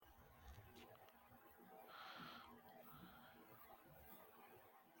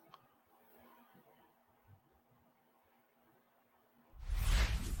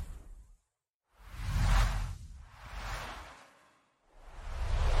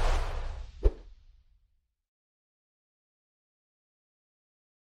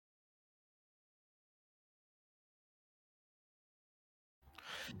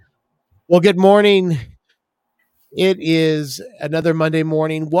Well, good morning. It is another Monday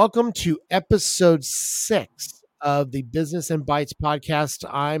morning. Welcome to episode 6 of the Business and Bytes podcast.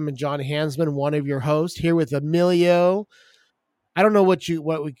 I'm John Hansman, one of your hosts, here with Emilio. I don't know what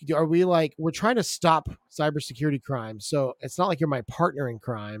we could do. Are we like we're trying to stop cybersecurity crime? So it's not like you're my partner in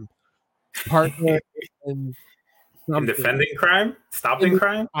crime, partner in in defending crime, stopping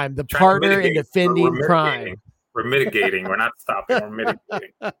crime. I'm the partner in defending crime. We're mitigating. We're not stopping. We're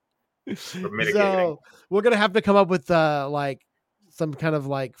mitigating. So we're gonna have to come up with like some kind of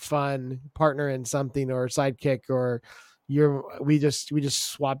like fun partner in something or sidekick or we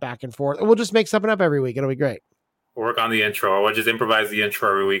just swap back and forth. We'll just make something up every week. It'll be great. We'll work on the intro. We'll just improvise the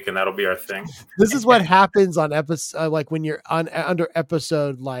intro every week, and that'll be our thing. This is what happens on episode like when you're under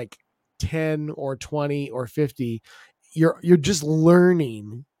episode like 10 or 20 or 50. You're just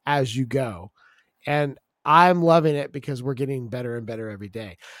learning as you go, and I'm loving it because we're getting better and better every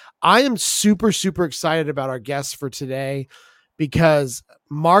day. I am super, super excited about our guests for today because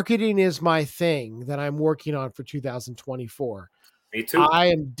marketing is my thing that I'm working on for 2024. Me too. I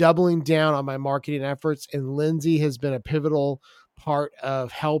am doubling down on my marketing efforts, and Lindsey has been a pivotal part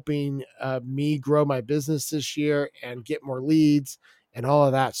of helping me grow my business this year and get more leads and all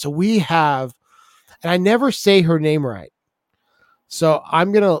of that. So we have, and I never say her name right. So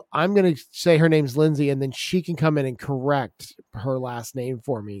I'm gonna say her name's Lindsey, and then she can come in and correct her last name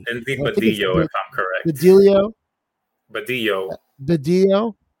for me. Lindsey Badillo, if I'm correct. Badillo.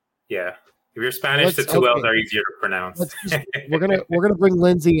 Badillo. Yeah. If you're Spanish, the two L's are easier to pronounce. We're gonna bring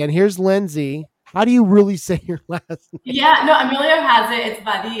Lindsey, and here's Lindsey. How do you really say your last name? Yeah, no, Emilio has it. It's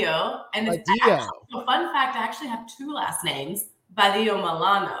Badillo, and it's actually, so fun fact. I actually have two last names, Badillo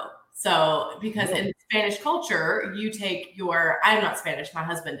Milano. So, because in Spanish culture, you take I'm not Spanish, my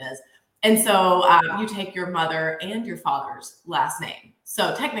husband is. And so you take your mother and your father's last name.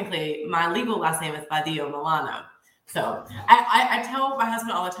 So technically, my legal last name is Badillo Milano. So I tell my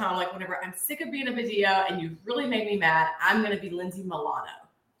husband all the time, like, whenever I'm sick of being a Badillo and you really made me mad, I'm going to be Lindsey Milano.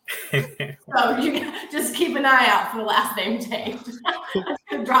 So you just keep an eye out for the last name change. I'm just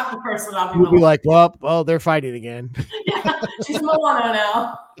going to drop the first one. We'll be like, well, they're fighting again. Yeah, she's Milano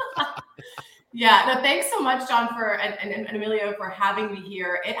now. Yeah, no, thanks so much, John, and Emilio for having me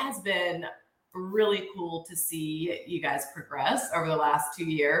here. It has been really cool to see you guys progress over the last 2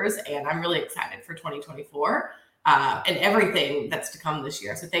 years, and I'm really excited for 2024 and everything that's to come this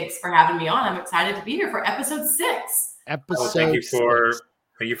year. So thanks for having me on. I'm excited to be here for episode 6.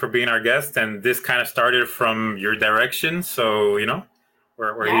 Thank you for being our guest, and this kind of started from your direction, so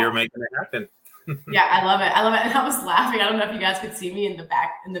we're here making it happen. Yeah, I love it. And I was laughing. I don't know if you guys could see me in the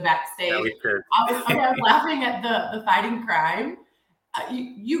backstage. Yeah, we could. I was laughing at the fighting crime.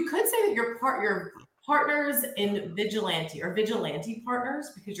 You could say that your partners in vigilante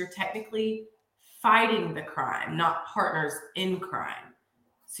partners, because you're technically fighting the crime, not partners in crime.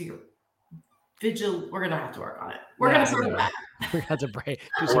 So you're we're gonna have to work on it. We're gonna sort of that. We're gonna have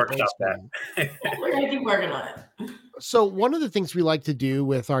to workshop that. We're gonna keep working on it. So one of the things we like to do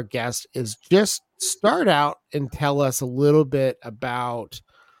with our guests is just start out and tell us a little bit about,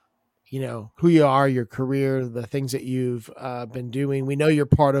 who you are, your career, the things that you've been doing. We know you're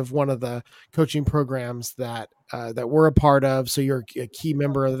part of one of the coaching programs that we're a part of, so you're a key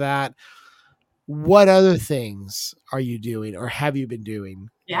member of that. What other things are you doing or have you been doing?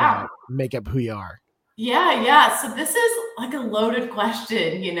 Make up who you are. Yeah. So this is like a loaded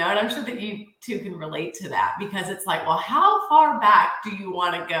question, and I'm sure that you two can relate to that, because it's like, well, how far back do you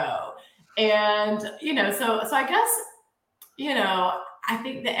want to go? And, so I guess, I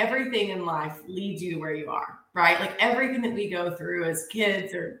think that everything in life leads you to where you are, right? Like everything that we go through as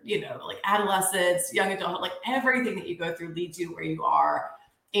kids or, like adolescents, young adult, like everything that you go through leads you to where you are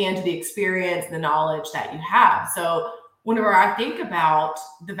and to the experience and the knowledge that you have. So whenever I think about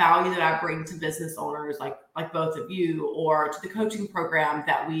the value that I bring to business owners, like both of you, or to the coaching program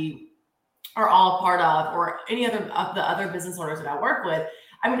that we are all a part of, or any other of the other business owners that I work with,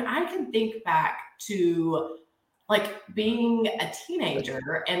 I mean, I can think back to like being a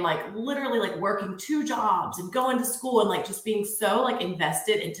teenager and like literally like working 2 jobs and going to school and like just being so like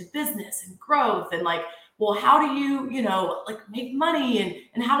invested into business and growth and like, well, how do you, like make money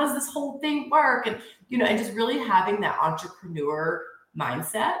and how does this whole thing work? And, and just really having that entrepreneur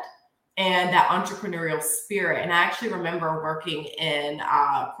mindset and that entrepreneurial spirit. And I actually remember working in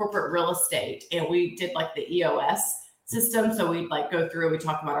corporate real estate, and we did like the EOS system. So we'd like go through, we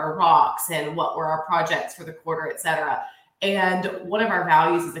talked about our rocks and what were our projects for the quarter, et cetera. And one of our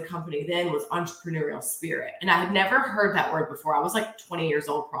values as a company then was entrepreneurial spirit. And I had never heard that word before. I was like 20 years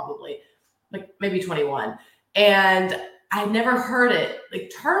old, probably, like maybe 21. And I never heard it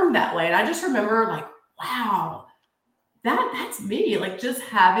like termed that way. And I just remember like, wow, that's me. Like just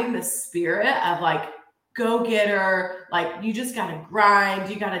having the spirit of like go-getter, like you just gotta grind,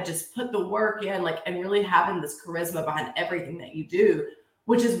 you gotta just put the work in, like, and really having this charisma behind everything that you do,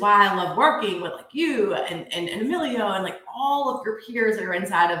 which is why I love working with like you and Emilio and like all of your peers that are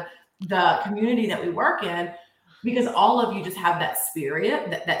inside of the community that we work in, because all of you just have that spirit,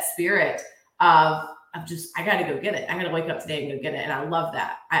 that spirit of just, I gotta go get it. I gotta wake up today and go get it. And I love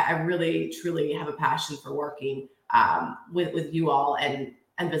that. I really, truly have a passion for working with you all and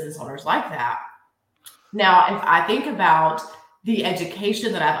business owners like that. Now, if I think about the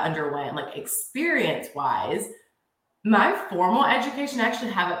education that I've underwent, like experience wise, my formal education, I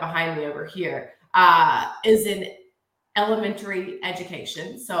actually have it behind me over here, is in elementary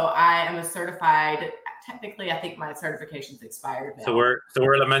education. So I am a certified, technically, I think my certification's expired now. So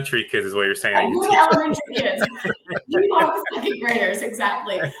we're elementary kids is what you're saying. We're elementary kids. You are the second graders,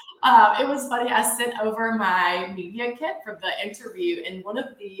 exactly. It was funny. I sent over my media kit for the interview, and one of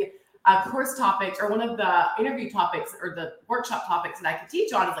the course topics or one of the interview topics or the workshop topics that I could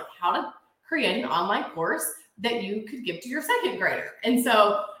teach on is like how to create an online course that you could give to your second grader. And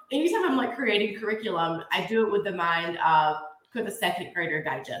so anytime I'm like creating curriculum, I do it with the mind of, could a second grader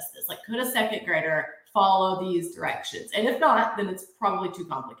digest this? Like, could a second grader follow these directions? And if not, then it's probably too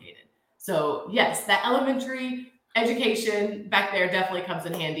complicated. So yes, that elementary education back there definitely comes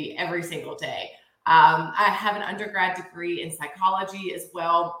in handy every single day. I have an undergrad degree in psychology as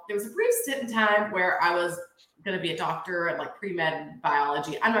well. There was a brief stint in time where I was going to be a doctor at like pre-med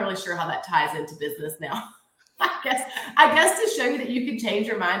biology. I'm not really sure how that ties into business now. I guess to show you that you can change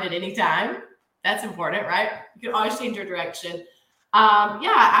your mind at any time. That's important, right? You can always change your direction.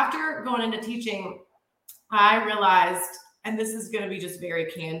 After going into teaching, I realized, and this is going to be just very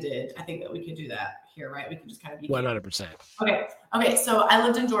candid. I think that we can do that here, right? We can just kind of be 100%. Okay. So I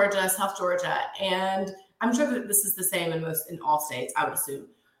lived in Georgia, South Georgia, and I'm sure that this is the same in all states, I would assume.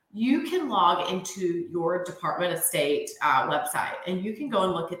 You can log into your Department of State website, and you can go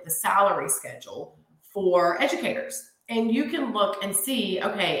and look at the salary schedule for educators. And you can look and see,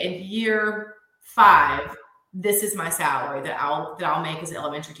 okay, in year 5, this is my salary that I'll make as an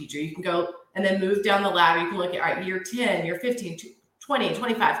elementary teacher. You can go and then move down the ladder. You can look at, all right, year 10, year 15, 20,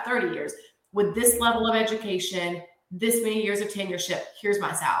 25, 30 years. With this level of education, this many years of tenureship, here's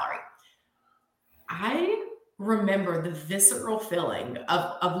my salary. I remember the visceral feeling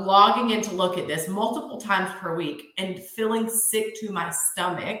of logging in to look at this multiple times per week and feeling sick to my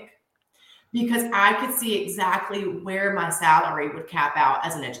stomach because I could see exactly where my salary would cap out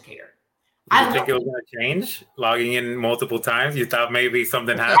as an educator. Did you think it was going to change? Logging in multiple times? You thought maybe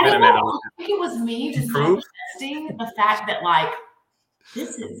something happened and then I think it was me just manifesting the fact that like,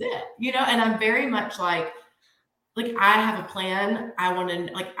 this is it, and I'm very much like I have a plan. I want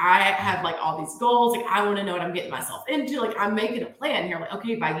to, like, I have like all these goals. Like, I want to know what I'm getting myself into. Like, I'm making a plan here. Like,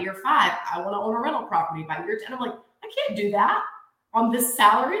 okay, by year 5, I want to own a rental property. By year 10, I'm like, I can't do that on this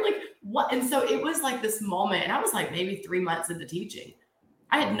salary. Like, what? And so it was like this moment, and I was like maybe 3 months into teaching.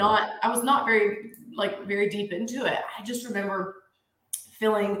 I was not very deep into it. I just remember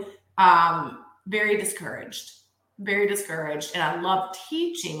feeling very discouraged. And I loved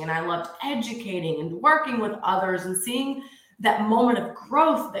teaching and I loved educating and working with others and seeing that moment of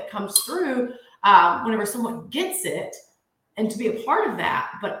growth that comes through whenever someone gets it and to be a part of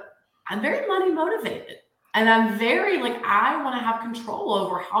that. But I'm very money motivated and I'm very I want to have control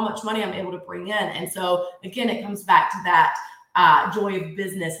over how much money I'm able to bring in. And so again, it comes back to that joy of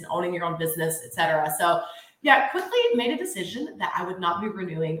business and owning your own business, etc. So yeah, quickly made a decision that I would not be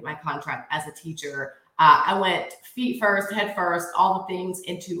renewing my contract as a teacher. I went feet first, head first, all the things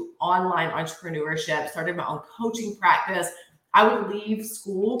into online entrepreneurship, started my own coaching practice. I would leave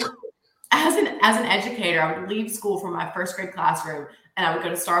school as an educator. I would leave school from my first grade classroom and I would go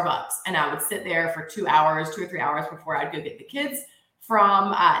to Starbucks and I would sit there for 2 or 3 hours before I'd go get the kids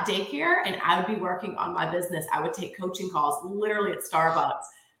from daycare, and I would be working on my business. I would take coaching calls literally at Starbucks.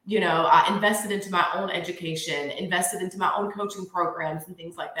 I invested into my own education, invested into my own coaching programs and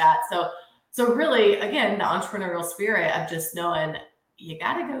things like that. So really, again, the entrepreneurial spirit of just knowing you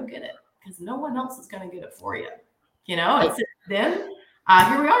got to go get it because no one else is going to get it for you. And then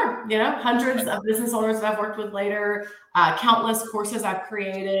here we are, hundreds of business owners that I've worked with later, countless courses I've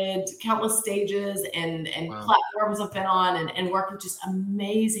created, countless stages and wow. Platforms I've been on and worked with just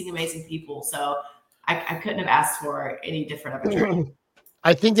amazing people. So I couldn't have asked for any different of a training.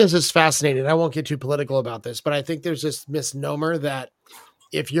 I think this is fascinating. I won't get too political about this, but I think there's this misnomer that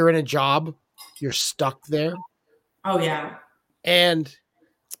if you're in a job, you're stuck there. Oh, yeah. And,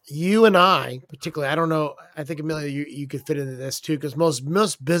 you and I, particularly, I don't know, I think Amelia, you could fit into this too, because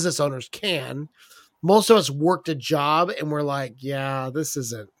most business owners can. Most of us worked a job and we're like, yeah, this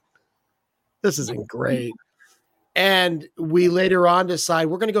isn't great. And we later on decide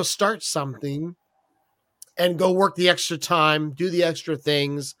we're going to go start something and go work the extra time, do the extra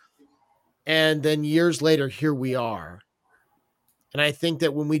things. And then years later, here we are. And I think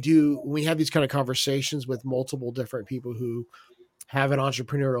that when we have these kind of conversations with multiple different people who have an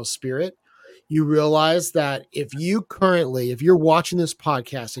entrepreneurial spirit, you realize that if you're watching this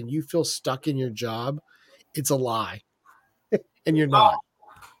podcast and you feel stuck in your job, it's a lie. And you're not.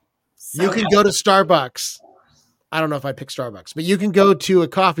 So you can go to Starbucks. I don't know if I pick Starbucks, but you can go to a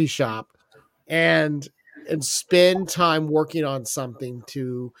coffee shop and spend time working on something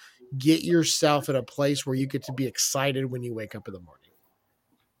to get yourself in a place where you get to be excited when you wake up in the morning.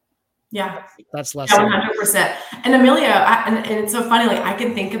 Yeah. That's less. 100%. And Amelia, and it's so funny, like I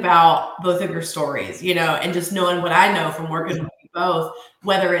can think about both of your stories, and just knowing what I know from working with you both,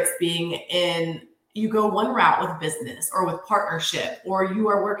 whether it's being in, you go one route with business or with partnership, or you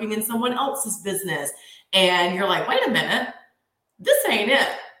are working in someone else's business and you're like, wait a minute, this ain't it.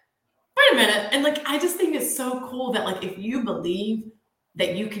 Wait a minute. And like, I just think it's so cool that like, if you believe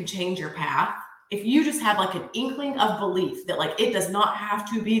that you can change your path, if you just have like an inkling of belief that like, it does not have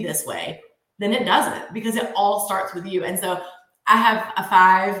to be this way, then it doesn't, because it all starts with you. And so I have a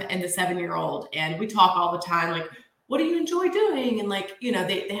 5 and a 7-year-old, and we talk all the time, like, what do you enjoy doing? And like,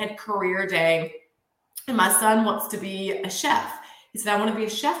 they had career day, and my son wants to be a chef. He said, I want to be a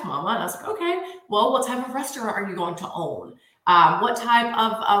chef, Mama. And I was like, okay, well, what type of restaurant are you going to own? What type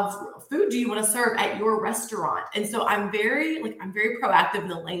of food do you want to serve at your restaurant? And so I'm very proactive in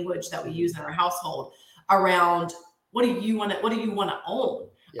the language that we use in our household around what do you want to own?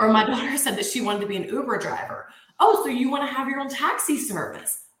 Yeah. Or my daughter said that she wanted to be an Uber driver. Oh, so you want to have your own taxi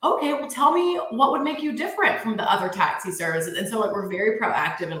service? Okay, well, tell me what would make you different from the other taxi services. And so like we're very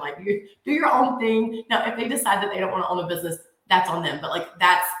proactive and like you do your own thing. Now, if they decide that they don't want to own a business, that's on them. But like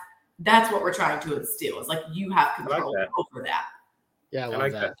that's what we're trying to instill. It's like you have control over that. Yeah, I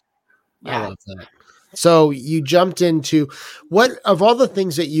like that. Yeah. I love that. So you jumped into what of all the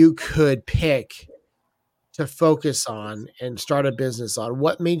things that you could pick to focus on and start a business on,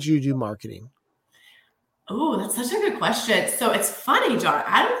 what made you do marketing? Oh, that's such a good question. So it's funny, John.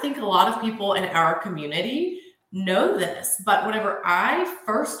 I don't think a lot of people in our community know this, but whenever I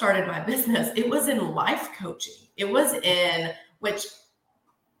first started my business, it was in life coaching. It was in, which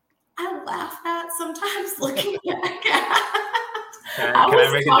I laugh at sometimes looking back at. Can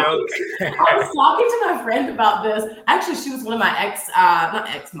I make a joke? I was talking to my friend about this. Actually, she was one of my not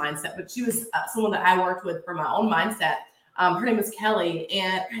ex mindset, but she was someone that I worked with for my own mindset. Her name is Kelly.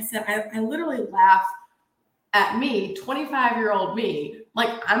 And I said, I literally laugh at me, 25-year-old me, like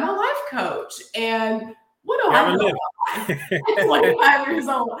I'm a life coach. And what do I know? I'm 25 years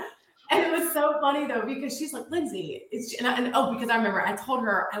old. And it was so funny though, because she's like, Lindsey, because I remember I told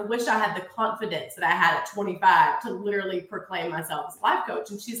her, I wish I had the confidence that I had at 25 to literally proclaim myself as a life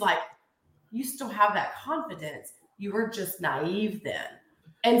coach. And she's like, you still have that confidence. You were just naive then.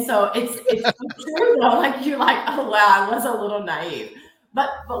 And so it's true though. Like you're like, oh wow, I was a little naive. But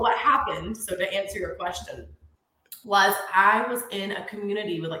what happened, so to answer your question, was I was in a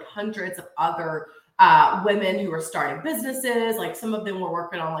community with like hundreds of other women who were starting businesses. Like some of them were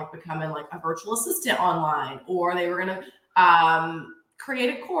working on like becoming like a virtual assistant online, or they were going to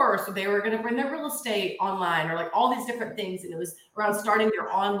create a course, or they were going to bring their real estate online, or like all these different things. And it was around starting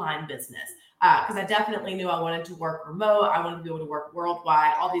their online business. Because I definitely knew I wanted to work remote. I wanted to be able to work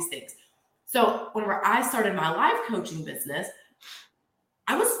worldwide, all these things. So whenever I started my life coaching business,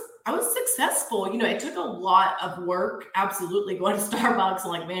 I was successful. It took a lot of work, absolutely, going to Starbucks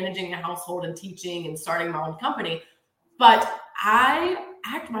and like managing a household and teaching and starting my own company. But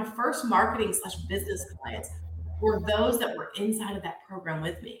my first marketing / business clients were those that were inside of that program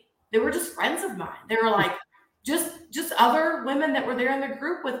with me. They were just friends of mine. They were like just other women that were there in the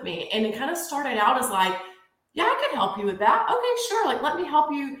group with me. And it kind of started out as like, yeah, I could help you with that. Okay, sure. Like, let me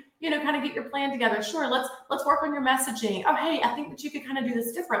help you, kind of get your plan together. Sure. Let's work on your messaging. Oh, hey, I think that you could kind of do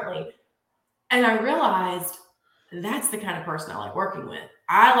this differently. And I realized that's the kind of person I like working with.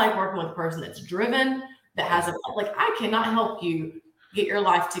 I like working with a person that's driven, that has I cannot help you get your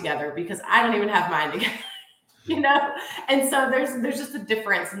life together because I don't even have mine together, And so there's just a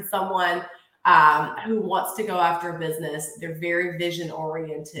difference in someone who wants to go after a business. They're very vision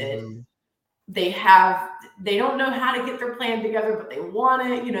oriented. Mm-hmm. They don't know how to get their plan together, but they want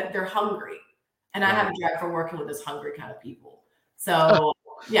it, they're hungry. And I have a drive for working with this hungry kind of people. So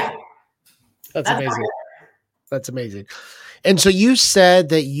yeah. That's amazing. That's amazing. And so you said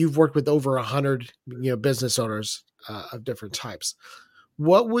that you've worked with over 100, business owners of different types.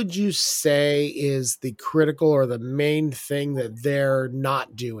 What would you say is the critical or the main thing that they're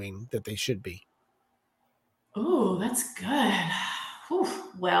not doing that they should be? Oh, that's good. Whew.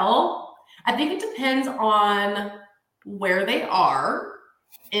 Well, I think it depends on where they are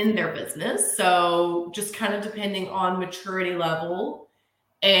in their business. So just kind of depending on maturity level,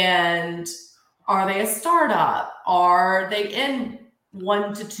 and are they a startup? Are they in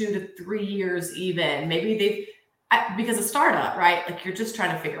 1 to 2 to 3 years even? Maybe because a startup, right? Like you're just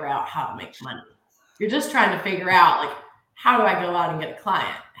trying to figure out how to make money. You're just trying to figure out like, how do I go out and get a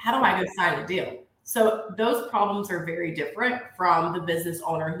client? How do I go sign a deal? So those problems are very different from the business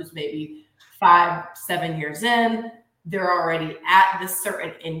owner who's maybe 5, 7 years in. They're already at this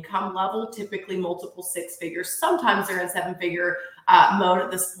certain income level, typically multiple 6 figures. Sometimes they're in 7-figure mode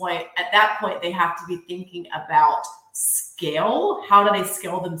at this point. At that point, they have to be thinking about scale. How do they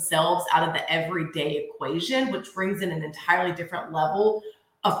scale themselves out of the everyday equation, which brings in an entirely different level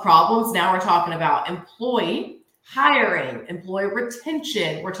of problems. Now we're talking about employee hiring, employee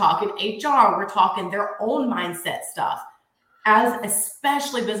retention. We're talking HR. We're talking their own mindset stuff. As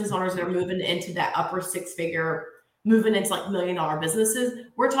especially business owners that are moving into that upper 6-figure, moving into like $1 million businesses,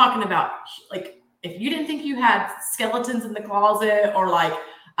 we're talking about like, if you didn't think you had skeletons in the closet or like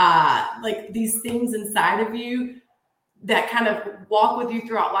these things inside of you that kind of walk with you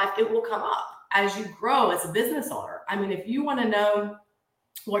throughout life, it will come up as you grow as a business owner. I mean, if you want to know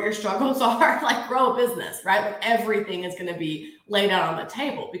what your struggles are, like grow a business, right? Like everything is going to be laid out on the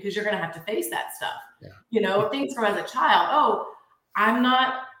table because you're going to have to face that stuff. Yeah. Things from as a child. Oh, I'm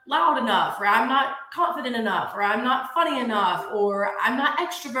not loud enough, or I'm not confident enough, or I'm not funny enough, or I'm not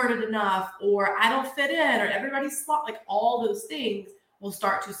extroverted enough, or I don't fit in, or everybody's smart. Like all those things will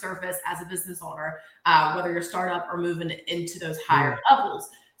start to surface as a business owner, whether you're a startup or moving into those higher levels.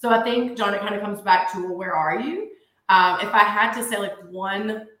 So I think, John, it kind of comes back to, well, where are you? If I had to say like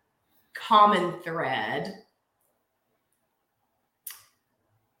one common thread,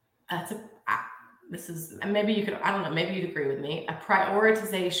 maybe you could, I don't know, maybe you'd agree with me, a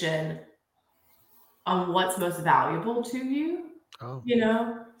prioritization on what's most valuable to you. Oh,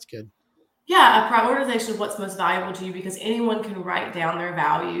 that's good. Yeah, a prioritization of what's most valuable to you, because anyone can write down their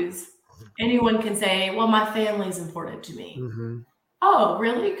values. Anyone can say, well, my family is important to me. Mm-hmm. Oh,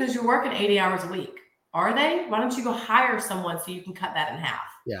 really? Because you're working 80 hours a week. Are they? Why don't you go hire someone so you can cut that in half?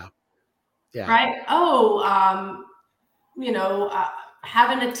 Yeah. Right? Oh,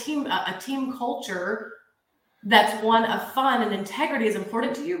 having a team culture that's one of fun and integrity is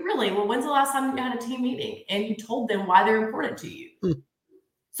important to you. Really? Well, when's the last time you had a team meeting and you told them why they're important to you?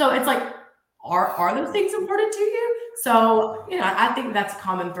 So it's like, are those things important to you? So, I think that's a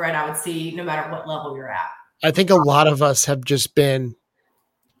common thread I would see no matter what level you're at. I think a lot of us have just been,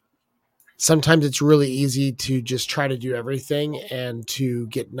 sometimes it's really easy to just try to do everything and to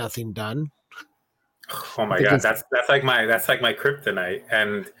get nothing done. Oh my God, that's like my kryptonite.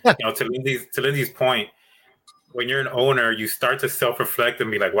 And to Lindsey's point, when you're an owner, you start to self-reflect and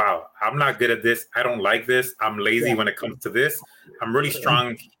be like, wow, I'm not good at this. I don't like this. I'm lazy when it comes to this. I'm really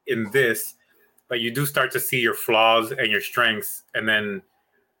strong in this. But you do start to see your flaws and your strengths. And then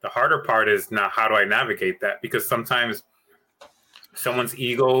the harder part is, now how do I navigate that? Because sometimes someone's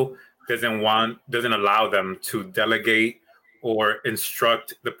ego doesn't allow them to delegate or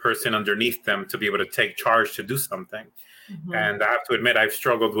instruct the person underneath them to be able to take charge to do something. Mm-hmm. And I have to admit, I've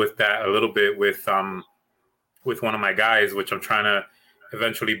struggled with that a little bit with one of my guys, which I'm trying to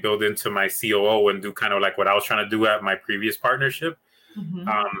eventually build into my COO and do kind of like what I was trying to do at my previous partnership. Mm-hmm.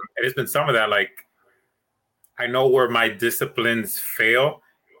 It's been some of that, like, I know where my disciplines fail,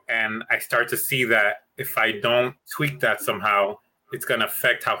 and I start to see that if I don't tweak that somehow, it's going to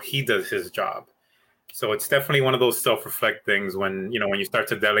affect how he does his job. So it's definitely one of those self-reflect things when you start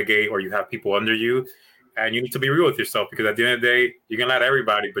to delegate or you have people under you, and you need to be real with yourself, because at the end of the day, you can lie to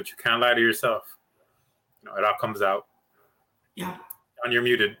everybody, but you can't lie to yourself. It all comes out. Yeah. And you're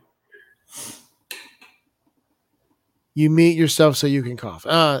muted. You mute yourself so you can cough.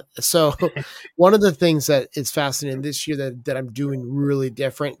 So one of the things that is fascinating this year that I'm doing really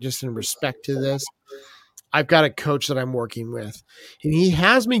different, just in respect to this, I've got a coach that I'm working with, and he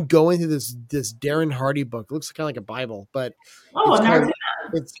has me going through this Darren Hardy book. It looks kind of like a Bible, but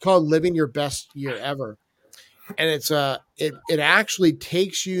it's called Living Your Best Year Ever. And it actually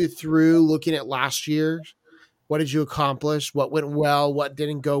takes you through looking at last year. What did you accomplish? What went well? What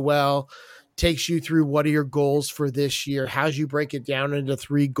didn't go well? Takes you through what are your goals for this year? How do you break it down into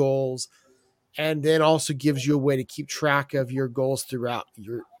 3 goals? And then also gives you a way to keep track of your goals throughout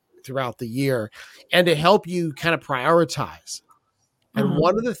throughout the year, and to help you kind of prioritize. And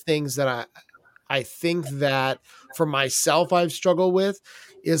one of the things that I think that for myself I've struggled with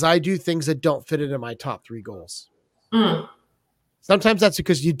is I do things that don't fit into my top 3 goals. Sometimes that's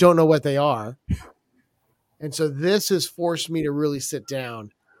because you don't know what they are. And so this has forced me to really sit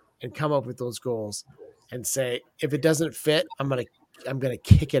down and come up with those goals and say, if it doesn't fit, I'm going to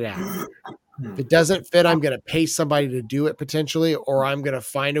kick it out. If it doesn't fit, I'm going to pay somebody to do it potentially, or I'm going to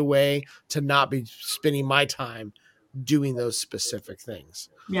find a way to not be spending my time doing those specific things.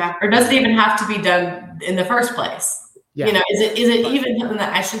 Yeah. Or does it even have to be done in the first place? Yeah. You know, is it even something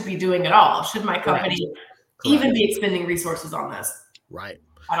that I should be doing at all? Should my company even be expending resources on this? Right.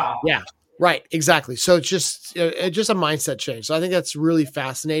 At all? Yeah. Right. Exactly. So it's just a mindset change. So I think that's really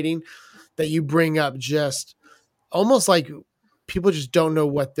fascinating that you bring up, just almost like people just don't know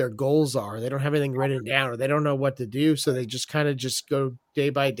what their goals are. They don't have anything written down, or they don't know what to do. So they just kind of just go day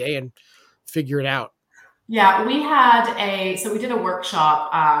by day and figure it out. Yeah, we did a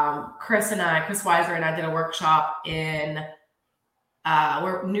workshop. Chris Weiser and I did a workshop in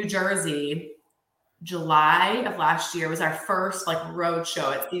New Jersey, July of last year. It was our first road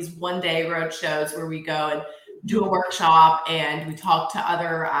show. It's these one-day road shows where we go and do a workshop, and we talk to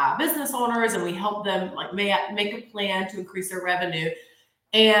other business owners, and we help them make a plan to increase their revenue.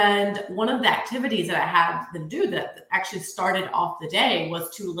 And one of the activities that I had them do that actually started off the day was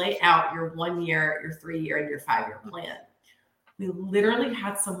to lay out your 1 year, your 3 year, and your 5 year plan. We literally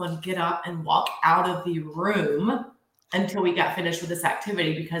had someone get up and walk out of the room until we got finished with this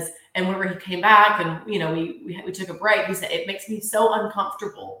activity, and whenever he came back and, we took a break, he said, it makes me so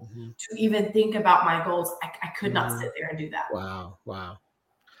uncomfortable to even think about my goals. I could not sit there and do that. Wow.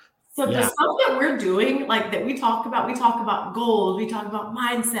 So the stuff that we're doing, that we talk about goals, we talk about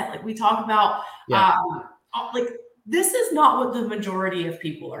mindset, we talk about, this is not what the majority of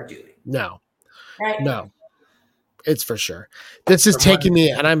people are doing. No. Right? No. It's for sure. This is taking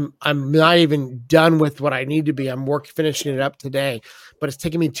me, and I'm not even done with what I need to be. I'm finishing it up today, but it's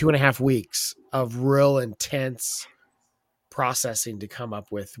taking me 2.5 weeks of real intense processing to come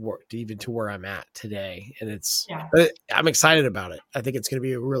up with even to where I'm at today. And I'm excited about it. I think it's going to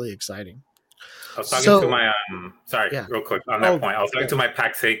be really exciting. I was talking to my, real quick on that point. I was talking to my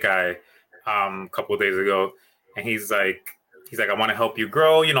Pax 8 guy a couple of days ago, and he's like, I want to help you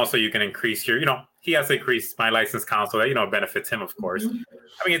grow, so you can increase your, he has to increase my license count so that, it benefits him, of course.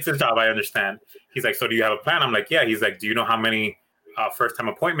 I mean, it's his job. I understand. He's like, so do you have a plan? I'm like, yeah. He's like, do you know how many first-time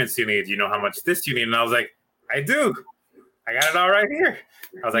appointments you need? Do you know how much this you need? And I was like, I do. I got it all right here.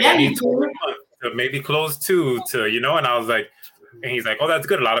 I was like, I need 2 months to maybe close 2 to, and I was like, and he's like, oh, that's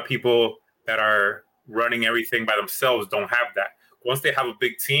good. A lot of people that are running everything by themselves don't have that. Once they have a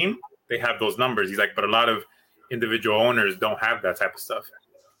big team, they have those numbers. He's like, but a lot of individual owners don't have that type of stuff.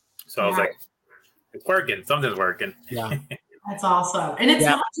 So I was like, it's working. Something's working. Yeah. That's awesome. And it's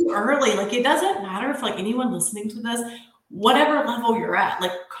not too early. It doesn't matter if anyone listening to this, whatever level you're at,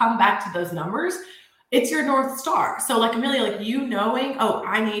 come back to those numbers. It's your North Star. So Amelia, knowing,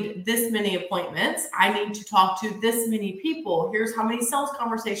 I need this many appointments. I need to talk to this many people. Here's how many sales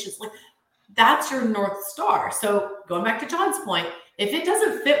conversations. That's your North Star. So going back to John's point, if it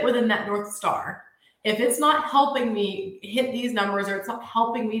doesn't fit within that North Star, if it's not helping me hit these numbers, or it's not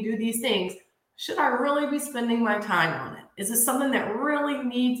helping me do these things, should I really be spending my time on it? Is this something that really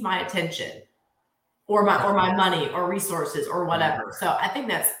needs my attention or my money or resources or whatever? So I think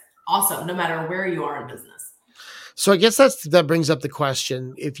that's awesome, no matter where you are in business. So I guess that brings up the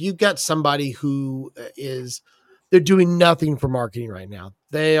question. If you've got somebody who they're doing nothing for marketing right now,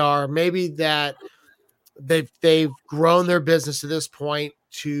 they are maybe that they've grown their business to this point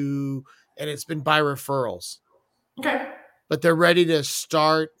and it's been by referrals. Okay. But they're ready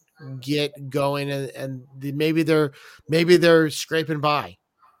to get going and maybe they're scraping by.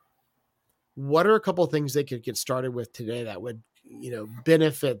 What are a couple of things they could get started with today that would,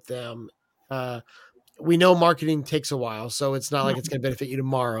 benefit them? We know marketing takes a while, so it's not like it's going to benefit you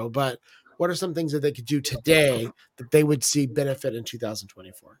tomorrow, but what are some things that they could do today that they would see benefit in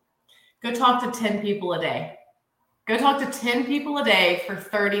 2024? Go talk to 10 people a day. Go talk to 10 people a day for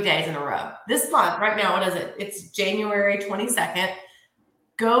 30 days in a row. This month, right now, what is it? It's January 22nd.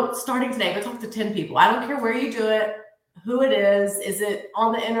 Starting today, go talk to 10 people. I don't care where you do it, who it is. Is it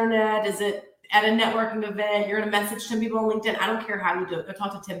on the internet? Is it at a networking event? You're going to message 10 people on LinkedIn. I don't care how you do it. Go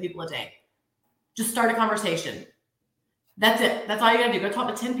talk to 10 people a day. Just start a conversation. That's it. That's all you got to do. Go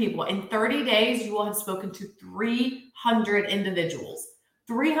talk to 10 people. In 30 days, you will have spoken to 300 individuals,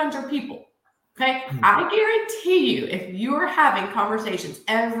 300 people. Okay. I guarantee you, if you are having conversations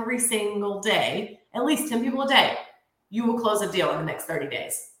every single day, at least 10 people a day, you will close a deal in the next 30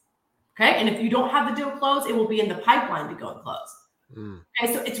 days. Okay. And if you don't have the deal closed, it will be in the pipeline to go and close.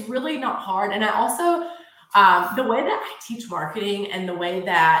 Okay. So it's really not hard. And I also, the way that I teach marketing and the way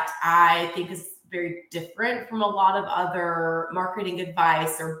that I think is very different from a lot of other marketing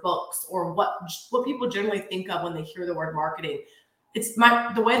advice or books or what people generally think of when they hear the word marketing.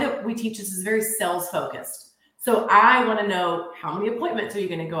 The way that we teach this is very sales focused. So I want to know, how many appointments are you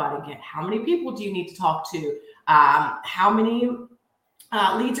going to go out and get? How many people do you need to talk to? How many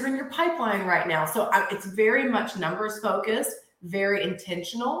leads are in your pipeline right now? So it's very much numbers focused, very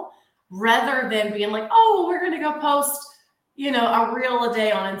intentional, rather than being like, oh, we're going to go post, a reel a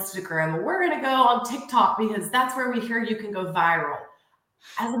day on Instagram, or we're going to go on TikTok because that's where we hear you can go viral.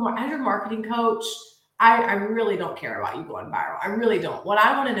 As your marketing coach, I really don't care about you going viral. I really don't. What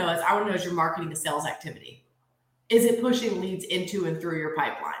I want to know is your marketing a sales activity. Is it pushing leads into and through your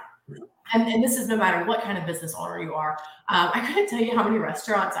pipeline? And this is no matter what kind of business owner you are. I couldn't tell you how many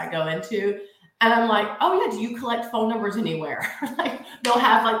restaurants I go into and I'm like, oh yeah, do you collect phone numbers anywhere?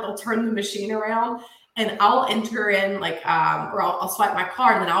 They'll turn the machine around and I'll enter in or I'll swipe my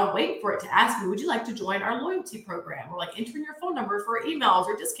card and then I'll wait for it to ask me, would you like to join our loyalty program? Or enter in your phone number for emails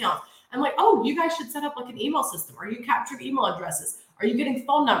or discounts. I'm like, oh, you guys should set up an email system. Are you capturing email addresses? Are you getting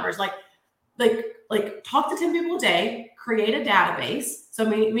phone numbers? Talk to 10 people a day, create a database. So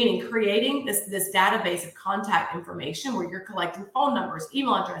meaning creating this database of contact information where you're collecting phone numbers,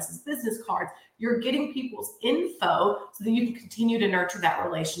 email addresses, business cards. You're getting people's info so that you can continue to nurture that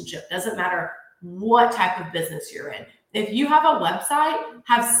relationship. Doesn't matter what type of business you're in. If you have a website,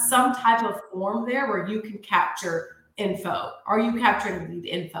 have some type of form there where you can capture info. Are you capturing lead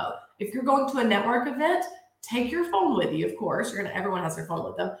info? If you're going to a network event, take your phone with you, of course. Everyone has their phone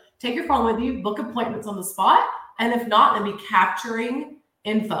with them. Take your phone with you, book appointments on the spot. And if not, then be capturing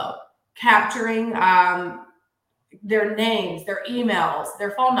info, capturing their names, their emails,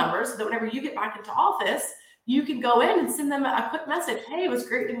 their phone numbers, so that whenever you get back into office, you can go in and send them a quick message. Hey, it was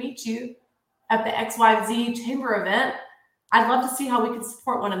great to meet you at the XYZ chamber event. I'd love to see how we can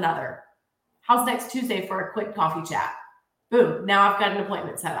support one another. How's next Tuesday for a quick coffee chat? Boom, now I've got an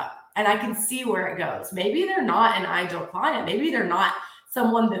appointment set up. And I can see where it goes. Maybe they're not an ideal client. Maybe they're not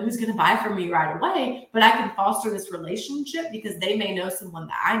someone who's going to buy from me right away, but I can foster this relationship because they may know someone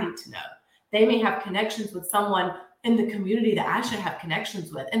that I need to know. They may have connections with someone in the community that I should have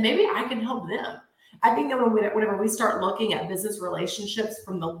connections with, and maybe I can help them. I think that whenever we start looking at business relationships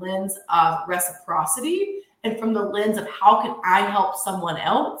from the lens of reciprocity and from the lens of how can I help someone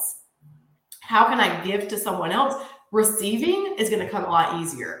else, how can I give to someone else, receiving is going to come a lot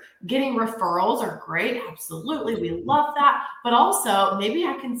easier. Getting referrals are great. Absolutely. We love that. But also maybe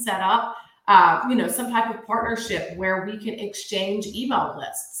I can set up, some type of partnership where we can exchange email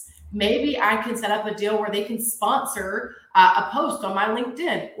lists. Maybe I can set up a deal where they can sponsor a post on my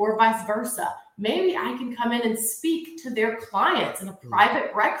LinkedIn or vice versa. Maybe I can come in and speak to their clients in a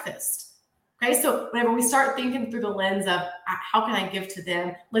private breakfast. Okay, so whenever we start thinking through the lens of how can I give to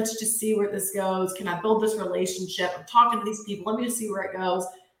them, let's just see where this goes. Can I build this relationship? I'm talking to these people. Let me just see where it goes.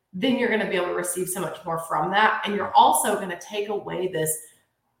 Then you're going to be able to receive so much more from that. And you're also going to take away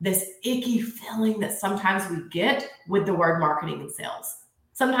this icky feeling that sometimes we get with the word marketing and sales.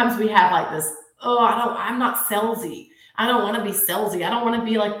 Sometimes we have this, I'm not salesy. I don't want to be salesy. I don't want to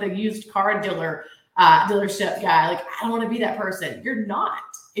be like the used car dealership guy. I don't want to be that person. You're not.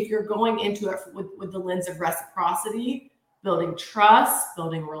 If you're going into it with the lens of reciprocity, building trust,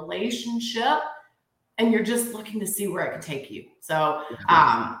 building relationship, and you're just looking to see where it can take you. So,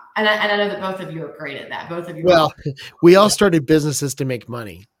 and I know that both of you are great at that. Both of you. Well, we all started businesses to make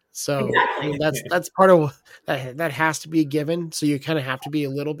money. So exactly. that's part of that has to be a given. So you kind of have to be a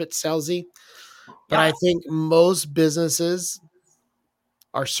little bit salesy. But I think most businesses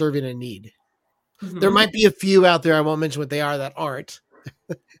are serving a need. Mm-hmm. There might be a few out there, I won't mention what they are, that aren't.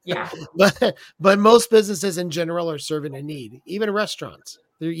 Yeah. but most businesses in general are serving a need. Even restaurants.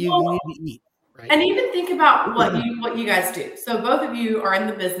 You need to eat. Right? And even think about what you guys do. So both of you are in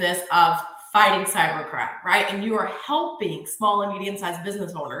the business of fighting cybercrime, right? And you are helping small and medium-sized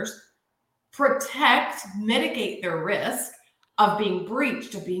business owners mitigate their risk of being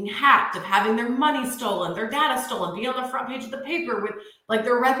breached, of being hacked, of having their money stolen, their data stolen, being on the front page of the paper with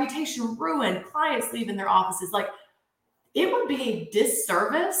their reputation ruined, clients leaving their offices. It would be a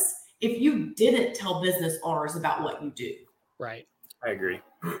disservice if you didn't tell business owners about what you do. Right. I agree.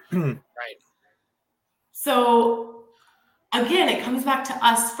 Right. So again, it comes back to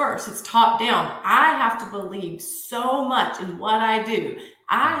us first. It's top down. I have to believe so much in what I do.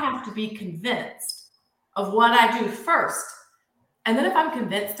 I have to be convinced of what I do first. And then if I'm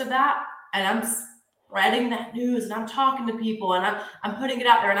convinced of that and spreading that news and I'm talking to people and I'm putting it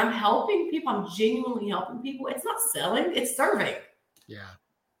out there and I'm helping people. I'm genuinely helping people. It's not selling, it's serving. Yeah.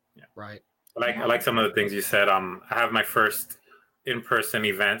 Right. I like some of the things you said. I have my first in-person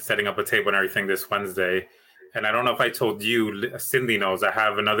event, setting up a table and everything this Wednesday. And I don't know if I told you, Cindy knows, I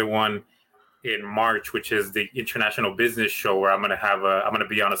have another one in March, which is the International Business Show, where I'm going to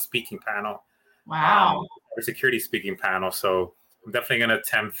be on a speaking panel. Wow. A security speaking panel. So I'm definitely going to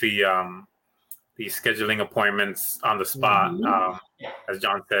attempt the scheduling appointments on the spot. As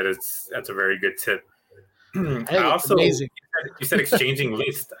John said, that's a very good tip. I also, you said exchanging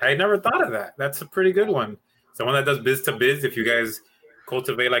lists. I never thought of that. That's a pretty good one. Someone that does biz to biz, if you guys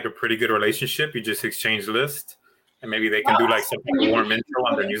cultivate like a pretty good relationship, you just exchange lists, and maybe they can do like some warm intro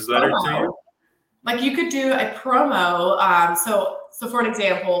on their newsletter to you. Like you could do a promo. So for an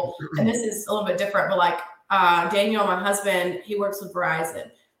example, and this is a little bit different, but like Daniel, my husband, he works with Verizon.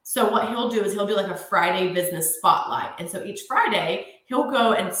 So what he'll do is he'll do like a Friday business spotlight. And so each Friday he'll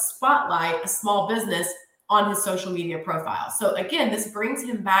go and spotlight a small business on his social media profile. So again, this brings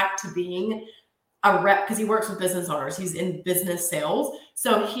him back to being a rep because he works with business owners. He's in business sales.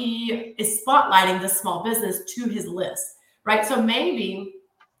 So he is spotlighting this small business to his list, right? So maybe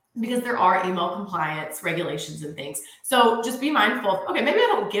because there are email compliance regulations and things. So just be mindful of, okay, maybe I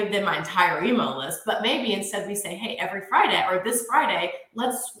don't give them my entire email list, but maybe instead we say, hey, every Friday or this Friday,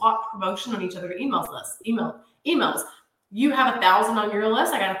 let's swap promotion on each other's emails. You have 1,000 on your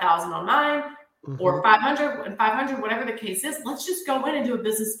list. I got 1,000 on mine, or 500 and 500, whatever the case is. Let's just go in and do a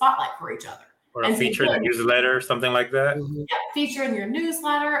business spotlight for each other. Or a feature in the newsletter, something like that. Yeah, feature in your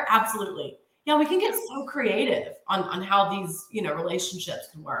newsletter. Absolutely. Yeah, we can get so creative on how these, relationships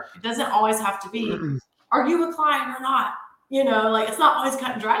can work. It doesn't always have to be, are you a client or not? Like it's not always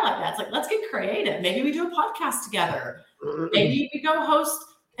cut and dry like that. It's like, let's get creative. Maybe we do a podcast together. Maybe we go host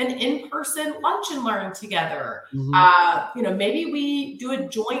an in-person lunch and learn together. Maybe we do a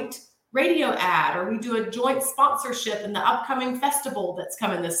joint radio ad, or we do a joint sponsorship in the upcoming festival that's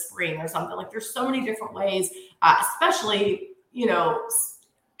coming this spring or something. Like there's so many different ways, especially,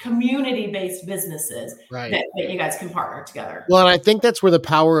 community-based businesses that you guys can partner together. Well, and I think that's where the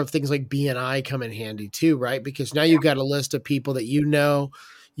power of things like BNI come in handy too, right? Because now you've got a list of people that you know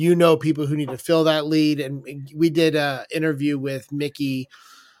people who need to fill that lead. And we did an interview with Mickey,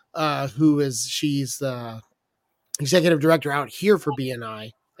 she's the executive director out here for BNI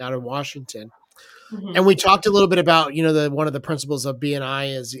out in Washington. And we talked a little bit about, one of the principles of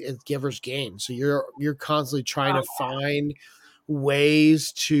BNI is giver's gain. So you're constantly trying to find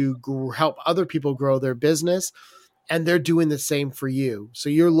ways to help other people grow their business, and they're doing the same for you. So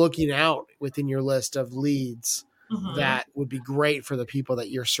you're looking out within your list of leads that would be great for the people that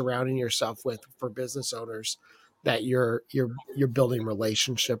you're surrounding yourself with, for business owners that you're building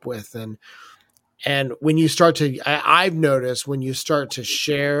relationship with. And when you start to, I've noticed when you start to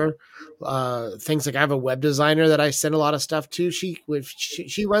share things, like I have a web designer that I send a lot of stuff to.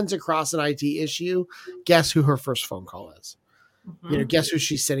 She runs across an IT issue. Guess who her first phone call is? Guess who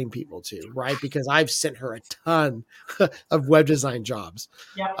she's sending people to, right? Because I've sent her a ton of web design jobs.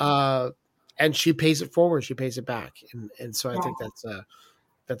 And she pays it forward. She pays it back. And so I think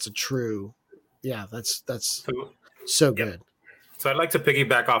that's a true, that's so good. So I'd like to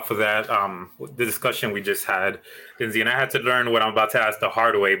piggyback off of that, the discussion we just had, Lindsey, and I had to learn what I'm about to ask the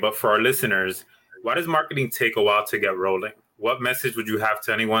hard way. But for our listeners, why does marketing take a while to get rolling? What message would you have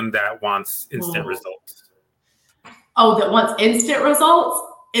to anyone that wants instant results? Oh, that wants instant results?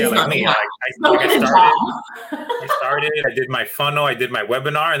 It's not me. I started, I did my funnel, I did my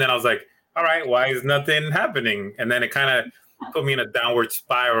webinar, and then I was like, all right, why is nothing happening? And then it kind of put me in a downward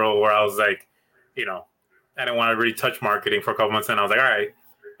spiral where I was like, I didn't want to really touch marketing for a couple months. And I was like, all right,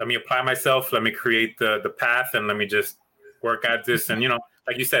 let me apply myself. Let me create the path, and let me just work at this. And,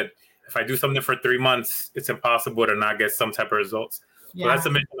 like you said, if I do something for 3 months, it's impossible to not get some type of results. So that's the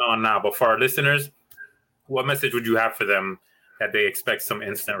mission on now. But for our listeners, what message would you have for them that they expect some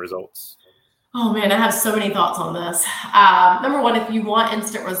instant results? Oh man, I have so many thoughts on this. Number one, if you want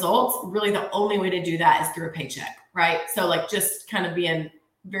instant results, really the only way to do that is through a paycheck, right? So like just kind of being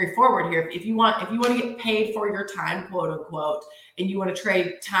very forward here. If you want to get paid for your time, quote unquote, and you want to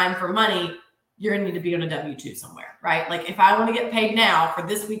trade time for money, you're going to need to be on a W-2 somewhere, right? Like if I want to get paid now for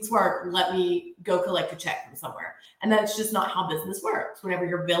this week's work, let me go collect a check from somewhere. And that's just not how business works. Whenever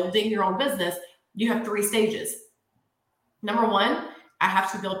you're building your own business, you have 3 stages. Number one, I have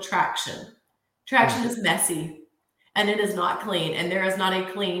to build traction. Traction is messy and it is not clean. And there is not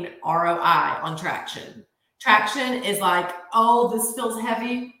a clean ROI on traction. Traction is like, oh, this feels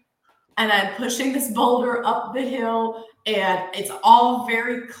heavy and I'm pushing this boulder up the hill and it's all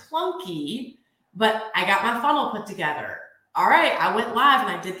very clunky, but I got my funnel put together. All right, I went live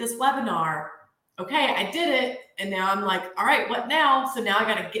and I did this webinar. Okay, I did it. And now I'm like, all right, what now? So now I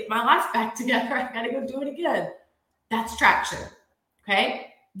got to get my life back together. I got to go do it again. That's traction. Okay.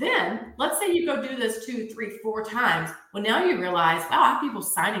 Then let's say you go do this 2, 3, 4 times. Well, now you realize, wow, I have people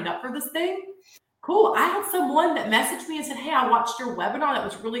signing up for this thing. Cool. I had someone that messaged me and said, hey, I watched your webinar. That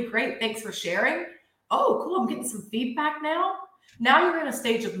was really great. Thanks for sharing. Oh, cool. I'm getting some feedback now. Now you're in a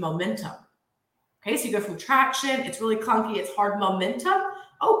stage of momentum. Okay. So you go from traction. It's really clunky. It's hard momentum.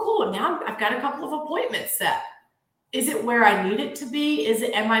 Oh, cool. Now I've got a couple of appointments set. Is it where I need it to be?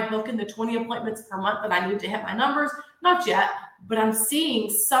 Am I booking the 20 appointments per month that I need to hit my numbers? Not yet, but I'm seeing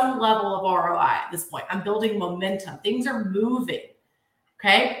some level of ROI at this point. I'm building momentum. Things are moving.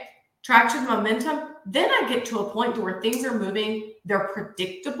 Okay. Traction, momentum. Then I get to a point where things are moving. They're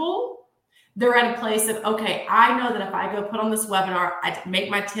predictable. They're at a place of, okay, I know that if I go put on this webinar, I make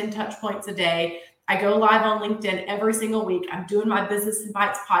my 10 touch points a day. I go live on LinkedIn every single week. I'm doing my Business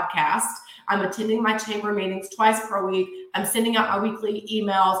Invites podcast. I'm attending my chamber meetings twice per week. I'm sending out my weekly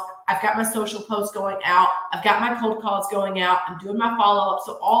emails. I've got my social posts going out. I've got my cold calls going out. I'm doing my follow-up.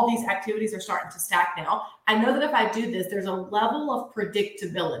 So all these activities are starting to stack now. I know that if I do this, there's a level of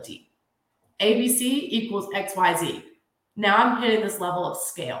predictability. ABC equals XYZ. Now I'm hitting this level of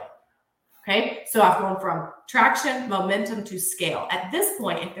scale. Okay, so I've gone from traction, momentum to scale. At this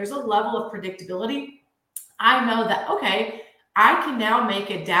point, if there's a level of predictability, I know that, okay, I can now make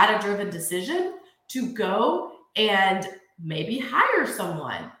a data-driven decision to go and maybe hire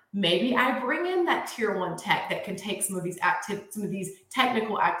someone. Maybe I bring in that tier 1 tech that can take some of these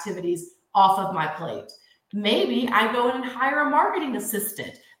technical activities off of my plate. Maybe I go in and hire a marketing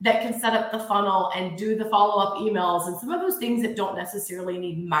assistant that can set up the funnel and do the follow-up emails and some of those things that don't necessarily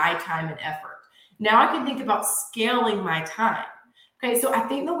need my time and effort. Now I can think about scaling my time. Okay, so I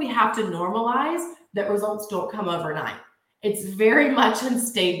think that we have to normalize that results don't come overnight. It's very much in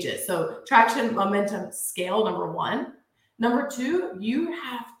stages. So traction, momentum, scale, number 1. Number 2, you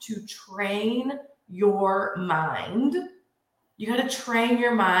have to train your mind. You got to train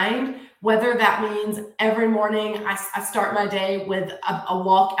your mind, whether that means every morning I start my day with a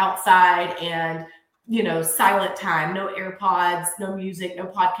walk outside and, silent time, no AirPods, no music, no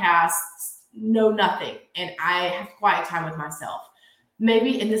podcasts, no nothing. And I have quiet time with myself.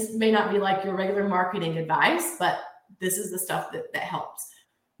 Maybe, and this may not be like your regular marketing advice, but this is the stuff that helps.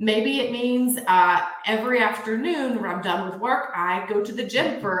 Maybe it means every afternoon when I'm done with work, I go to the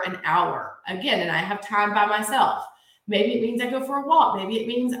gym for an hour again, and I have time by myself. Maybe it means I go for a walk. Maybe it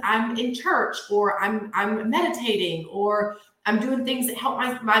means I'm in church, or I'm meditating, or I'm doing things that help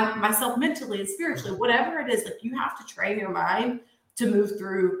myself mentally and spiritually. Whatever it is, like, you have to train your mind to move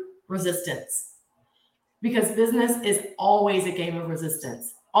through resistance, because business is always a game of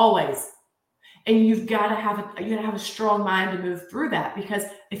resistance, always. And you've got to have a strong mind to move through that, because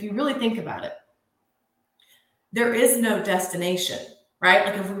if you really think about it, there is no destination, right?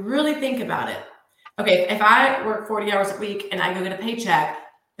 Like, if we really think about it, okay, if I work 40 hours a week and I go get a paycheck,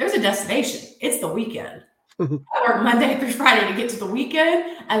 there's a destination. It's the weekend. I work Monday through Friday to get to the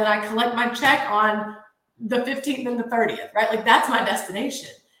weekend, and then I collect my check on the 15th and the 30th, right? Like, that's my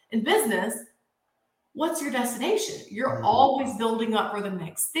destination. In business, what's your destination? You're always building up for the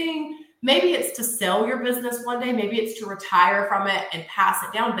next thing. Maybe it's to sell your business one day. Maybe it's to retire from it and pass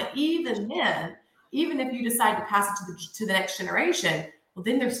it down. But even then, even if you decide to pass it to the next generation, well,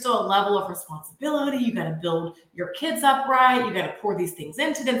 then there's still a level of responsibility. You got to build your kids up right. You got to pour these things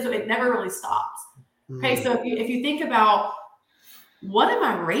into them. So it never really stops. Okay. So if you think about, what am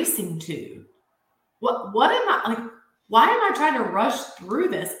I racing to? What am I, like, why am I trying to rush through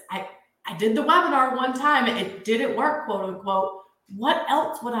this? I did the webinar one time. It didn't work, quote unquote. What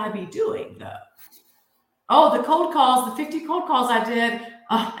else would I be doing though? Oh, the cold calls, the 50 cold calls I did,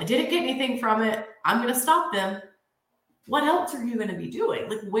 I didn't get anything from it. I'm going to stop them. What else are you going to be doing?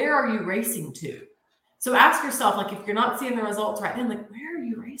 Like, where are you racing to? So ask yourself, like, if you're not seeing the results right then, like, where are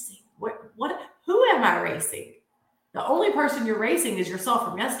you racing? Who am I racing? The only person you're racing is yourself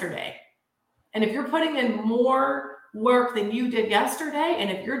from yesterday. And if you're putting in more work than you did yesterday, and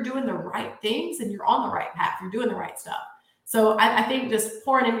if you're doing the right things, then you're on the right path. You're doing the right stuff. So I think just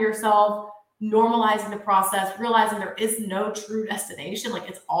pouring into yourself, normalizing the process, realizing there is no true destination. Like,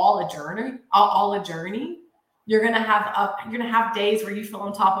 it's all a journey, all a journey. You're gonna have days where you feel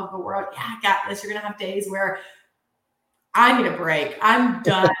on top of the world. Yeah, I got this. You're gonna have days where I need a break. I'm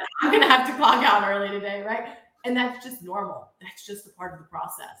done. I'm gonna have to clock out early today, right? And that's just normal. That's just a part of the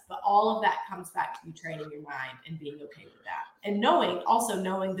process. But all of that comes back to you training your mind and being okay with that, and knowing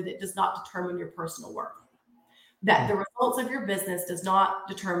that it does not determine your personal worth. that the results of your business does not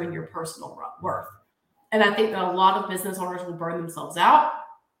determine your personal worth. And I think that a lot of business owners will burn themselves out.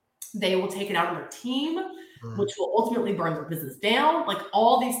 They will take it out on their team, which will ultimately burn their business down. Like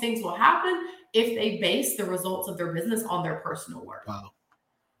all these things will happen if they base the results of their business on their personal worth. Wow.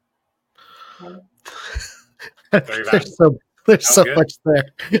 Okay. There's so much there.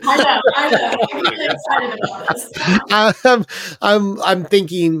 I know. I'm really excited about this. I'm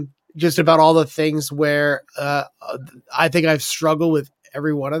thinking just about all the things where I think I've struggled with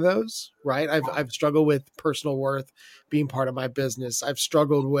every one of those, right? I've struggled with personal worth being part of my business. I've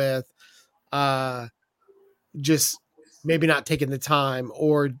struggled with just maybe not taking the time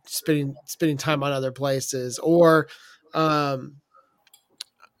or spending time on other places, or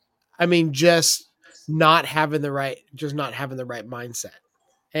just not having the right mindset.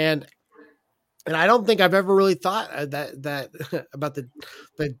 And I don't think I've ever really thought that about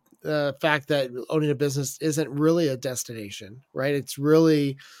the fact that owning a business isn't really a destination, right? It's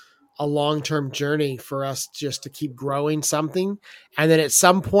really a long-term journey for us just to keep growing something. And then at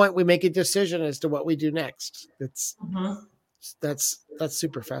some point we make a decision as to what we do next. That's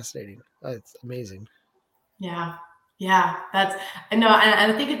super fascinating. It's amazing. Yeah. I know.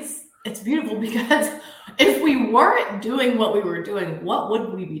 And I think it's beautiful, because if we weren't doing what we were doing, what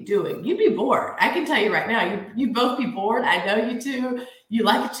would we be doing? You'd be bored. I can tell you right now, you'd both be bored. I know you two. You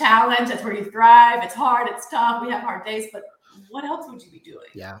like a challenge. That's where you thrive. It's hard. It's tough. We have hard days, but what else would you be doing?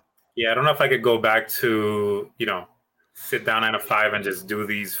 Yeah. I don't know if I could go back to, sit down 9 to 5 and just do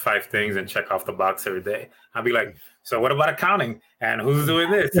these 5 things and check off the box every day. I'd be like, so what about accounting? And who's doing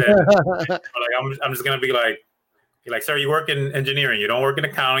this? And I'm just going to be like, sir, you work in engineering. You don't work in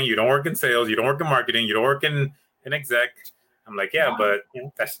accounting. You don't work in sales. You don't work in marketing. You don't work in exec. I'm like, yeah, but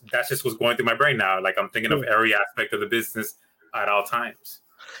that's just what's going through my brain now. Like, I'm thinking of every aspect of the business at all times.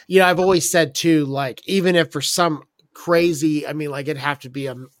 I've always said too, like, even if for some crazy, it'd have to be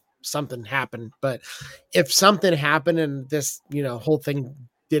something happened, but if something happened and this, whole thing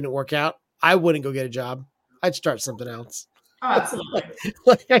didn't work out, I wouldn't go get a job. I'd start something else. Oh, absolutely.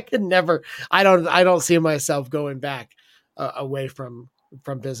 Like I could never, I don't see myself going back away from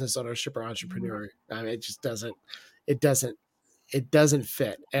business ownership or entrepreneur. It just doesn't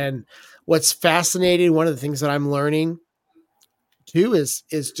fit. And what's fascinating, one of the things that I'm learning too is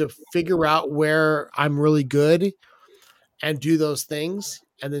to figure out where I'm really good and do those things,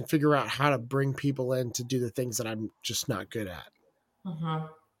 and then figure out how to bring people in to do the things that I'm just not good at.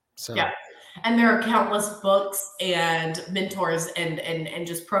 So yeah. And there are countless books and mentors and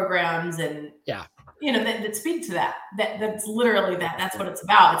just programs and that speak to that. That's literally that. That's what it's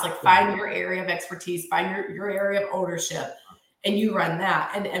about. It's like find your area of expertise, find your area of ownership, and you run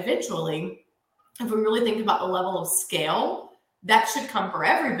that. And eventually, if we really think about the level of scale, that should come for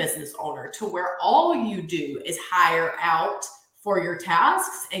every business owner, to where all you do is hire out for your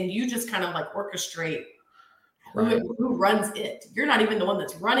tasks and you just kind of like orchestrate who runs it. You're not even the one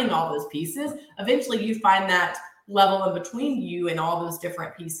that's running all those pieces. Eventually you find that level in between you and all those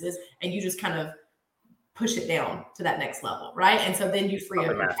different pieces, and you just kind of push it down to that next level, right? And so then you free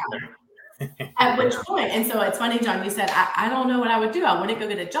up your time. At which point, and so it's funny, John, you said, I don't know what I would do. I wouldn't go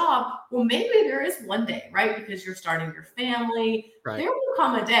get a job. Well, maybe there is one day, right? Because you're starting your family. Right. There will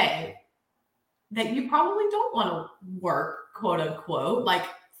come a day that you probably don't want to work, quote unquote, like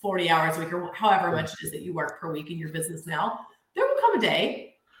 40 hours a week or however much it is that you work per week in your business now. There will come a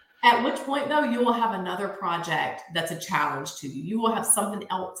day, at which point, though, you will have another project that's a challenge to you. You will have something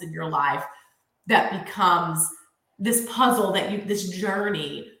else in your life that becomes this puzzle this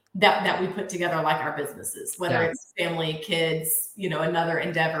journey that we put together, like our businesses, whether it's family, kids, another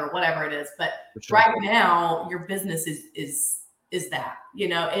endeavor, whatever it is. But right now, your business is that,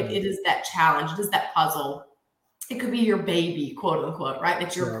 it is that challenge. It is that puzzle. It could be your baby, quote unquote, right?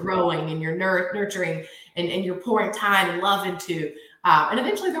 That you're growing and you're nurturing and you're pouring time and love into. And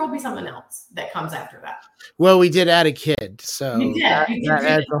eventually there will be something else that comes after that. Well, we did add a kid. So that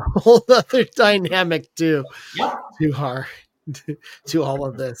adds a whole other dynamic to all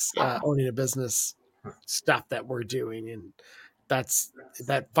of this owning a business stuff that we're doing. And that's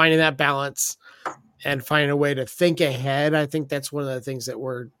finding that balance and finding a way to think ahead. I think that's one of the things that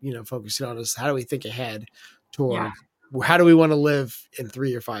we're, focusing on, is how do we think ahead toward how do we want to live in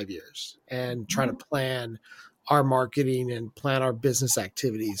 3 or 5 years, and try to plan our marketing and plan our business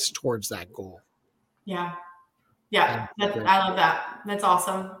activities towards that goal. Yeah. I love that. That's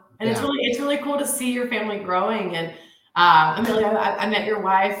awesome. And it's really cool to see your family growing. And Amelia, I met your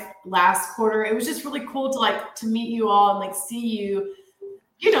wife last quarter. It was just really cool to meet you all and see you,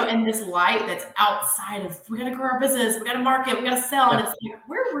 in this light that's outside of, we got to grow our business, we got to market, we got to sell. And it's like,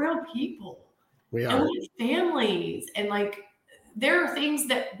 we're real people. We are. And we have families, and like there are things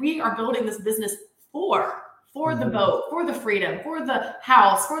that we are building this business for the boat, for the freedom, for the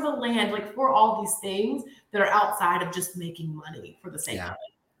house, for the land, like for all these things that are outside of just making money for the sake of it.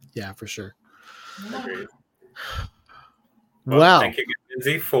 Yeah, for sure. Agreed. Well, thank you,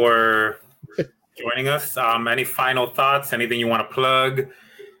 Lindsey, for joining us. Any final thoughts? Anything you want to plug?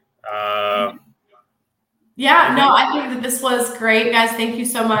 Yeah, no, I think that this was great, guys. Thank you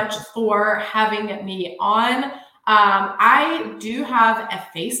so much for having me on. I do have a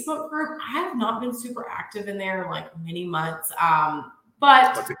Facebook group. I have not been super active in there like many months.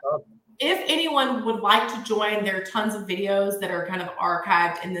 But if anyone would like to join, there are tons of videos that are kind of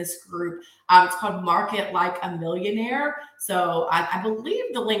archived in this group. It's called Market Like a Millionaire. So I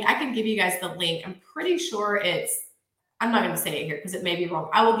believe the link, I can give you guys the link. I'm pretty sure I'm not going to say it here because it may be wrong.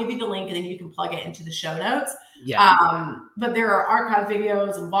 I will give you the link and then you can plug it into the show notes. Yeah. But there are archived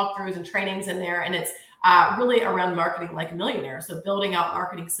videos and walkthroughs and trainings in there. And it's really around marketing like a millionaire. So building out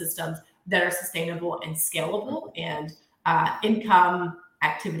marketing systems that are sustainable and scalable and income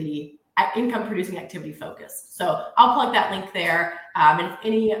producing activity focused. So I'll plug that link there. And if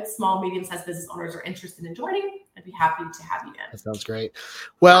any small, medium-sized business owners are interested in joining, I'd be happy to have you in. That sounds great.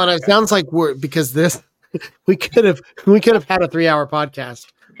 Well, and it sounds like because this, we could have had a 3-hour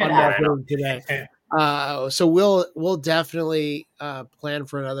podcast on that today. So we'll definitely plan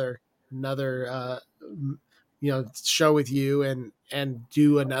for another show with you and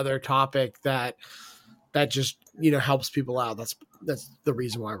do another topic that just helps people out. That's the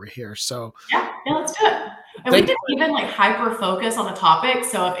reason why we're here. So yeah, let's do it. And we can even like hyper focus on a topic.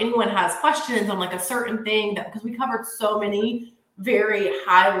 So if anyone has questions on like a certain thing, because we covered so many very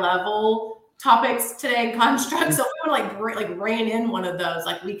high level topics today and constructs. So if we want to like rein in one of those,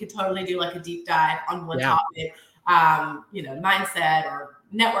 like we could totally do like a deep dive on one topic, mindset or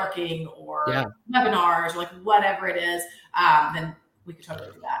networking or webinars or like whatever it is. Then we could totally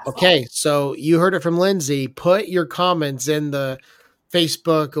do that. Okay. So you heard it from Lindsey. Put your comments in the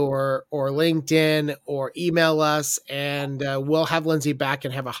Facebook or LinkedIn or email us, and we'll have Lindsey back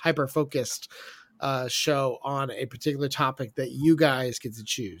and have a hyper focused show on a particular topic that you guys get to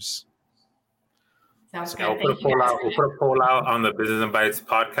choose. Sounds good. We'll put a poll out on the Business and Bites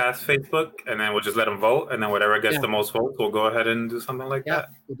podcast Facebook, and then we'll just let them vote. And then whatever gets the most votes, we'll go ahead and do something like that.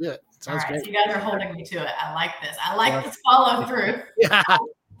 We'll do it. Sounds great. So you guys are holding me to it. I like this. I like this follow through. Yeah,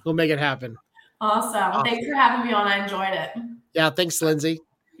 we'll make it happen. Awesome. Well, thanks for having me on. I enjoyed it. Yeah, thanks, Lindsey.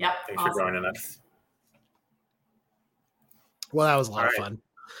 Yep. Thanks for joining us. Well, that was a lot of fun.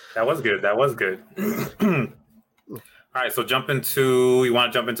 That was good. All right, so you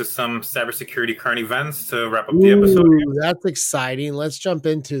want to jump into some cybersecurity current events to wrap up the episode? Ooh, that's exciting. Let's jump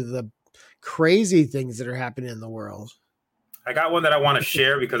into the crazy things that are happening in the world. I got one that I want to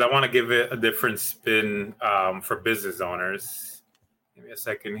share because I want to give it a different spin for business owners. Give me a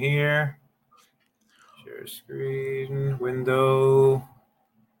second here. Share screen, window.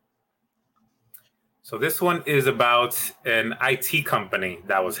 So this one is about an IT company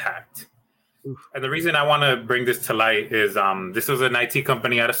that was hacked. And the reason I want to bring this to light is this was an IT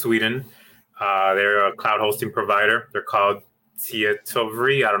company out of Sweden. They're a cloud hosting provider. They're called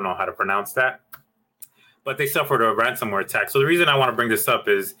Tietovri. I don't know how to pronounce that. But they suffered a ransomware attack. So the reason I want to bring this up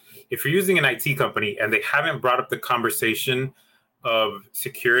is if you're using an IT company and they haven't brought up the conversation of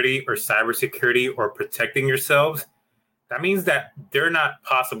security or cybersecurity or protecting yourselves, that means that they're not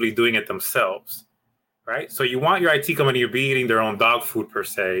possibly doing it themselves, right? So you want your IT company to be eating their own dog food per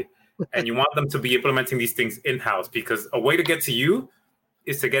se, and you want them to be implementing these things in-house, because a way to get to you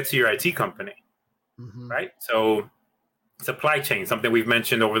is to get to your IT company, right? So supply chain, something we've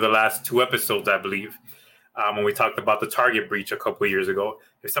mentioned over the last 2 episodes, I believe, when we talked about the Target breach a couple of years ago.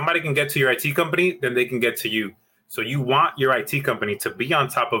 If somebody can get to your IT company, then they can get to you. So you want your IT company to be on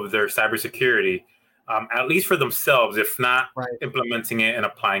top of their cybersecurity, at least for themselves, if not implementing it and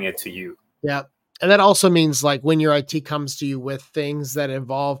applying it to you. Yeah. And that also means like when your IT comes to you with things that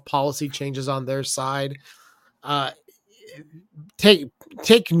involve policy changes on their side,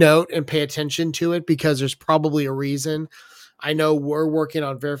 take note and pay attention to it, because there's probably a reason. I know we're working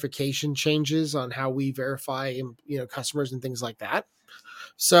on verification changes on how we verify, customers and things like that.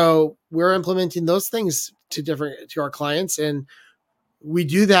 So we're implementing those things to our clients, and we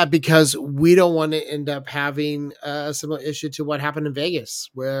do that because we don't want to end up having a similar issue to what happened in Vegas,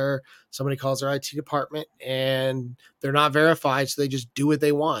 where somebody calls our IT department and they're not verified, so they just do what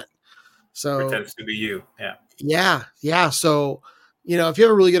they want. So pretends to be you. Yeah. So, if you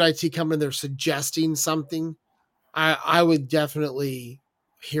have a really good IT company, they're suggesting something, I would definitely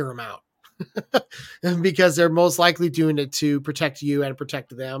hear them out because they're most likely doing it to protect you and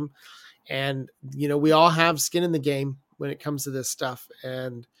protect them. And, we all have skin in the game when it comes to this stuff.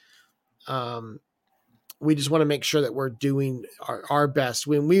 And, we just want to make sure that we're doing our best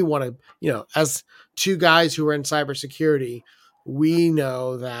when we want to, as two guys who are in cybersecurity, we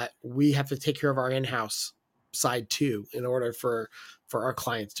know that we have to take care of our in-house side too, in order for our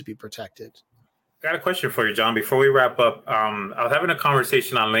clients to be protected. I got a question for you, John. Before we wrap up, I was having a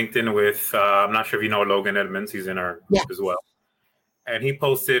conversation on LinkedIn with, I'm not sure if you know Logan Edmonds. He's in our group as well. And he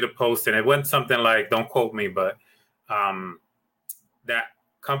posted a post, and it went something like, don't quote me, but that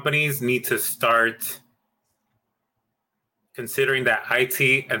companies need to start considering that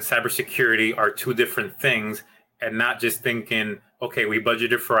IT and cybersecurity are two different things, and not just thinking, okay, we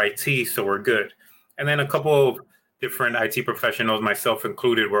budgeted for IT, so we're good. And then a couple of different IT professionals, myself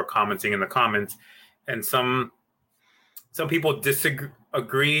included, were commenting in the comments, and some people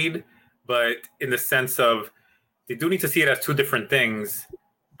disagreed, but in the sense of they do need to see it as two different things,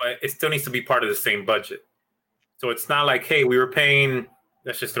 but it still needs to be part of the same budget. So it's not like, hey, we were paying,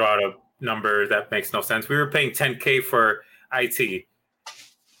 let's just throw out a number that makes no sense. We were paying $10K for IT.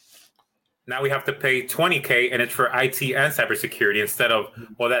 Now we have to pay $20K, and it's for IT and cybersecurity, instead of,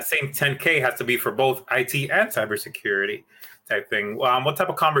 well, that same $10K has to be for both IT and cybersecurity type thing. What type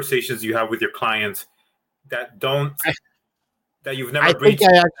of conversations do you have with your clients that you've never breached? I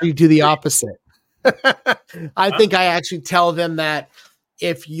think I actually do the opposite. I think I actually tell them that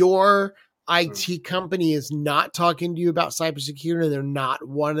if your IT company is not talking to you about cybersecurity and they're not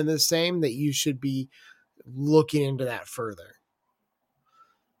one and the same, that you should be looking into that further.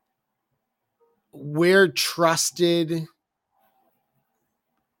 We're trusted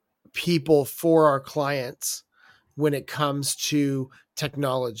people for our clients when it comes to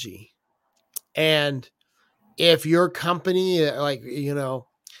technology. And if your company,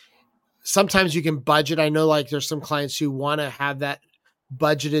 sometimes you can budget. I know there's some clients who want to have that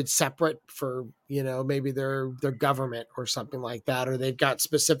budgeted separate for, maybe their government or something like that, or they've got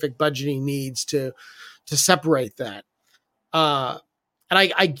specific budgeting needs to separate that. And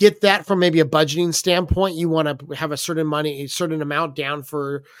I get that from maybe a budgeting standpoint. You want to have a certain amount down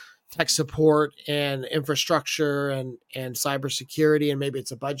for tech support and infrastructure and cybersecurity, and maybe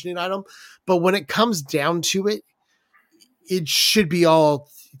it's a budgeting item. But when it comes down to it, it should be all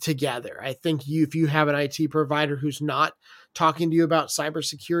together. I think if you have an IT provider who's not talking to you about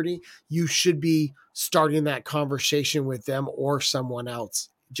cybersecurity, you should be starting that conversation with them or someone else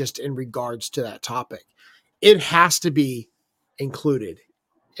just in regards to that topic. It has to be included.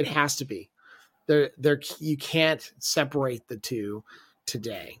 It has to be there. You can't separate the two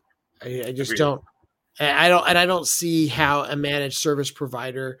today. I just don't. I don't see how a managed service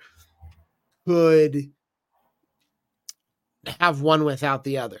provider could have one without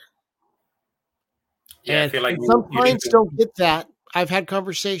the other. Yeah, and I feel like some clients don't get that. I've had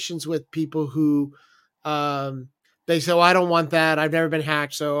conversations with people who they say, "Well, I don't want that. I've never been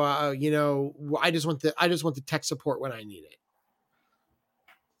hacked, so I just want the tech support when I need it."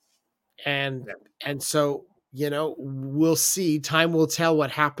 And so, we'll see. Time will tell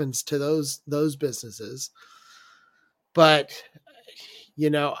what happens to those businesses. But,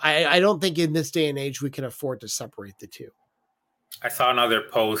 I don't think in this day and age we can afford to separate the two. I saw another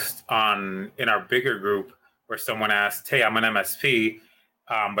post in our bigger group where someone asked, "Hey, I'm an MSP,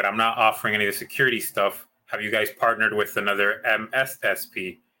 but I'm not offering any of the security stuff. Have you guys partnered with another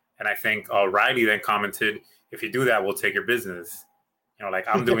MSSP?" And I think Riley then commented, "If you do that, we'll take your business."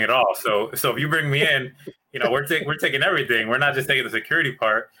 I'm doing it all. So if you bring me in, we're taking everything. We're not just taking the security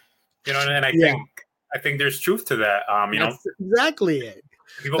part. And I think there's truth to that. That's exactly it.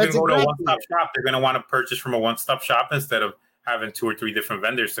 People can go to a one-stop shop. They're going to want to purchase from a one-stop shop instead of having 2 or 3 different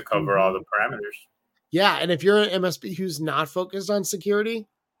vendors to cover all the parameters. Yeah, and if you're an MSP who's not focused on security,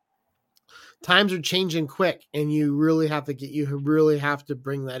 times are changing quick, and you really have to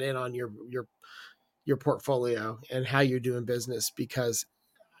bring that in on your portfolio and how you're doing business, because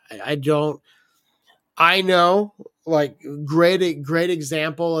I know, great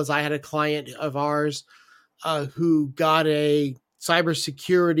example is I had a client of ours who got a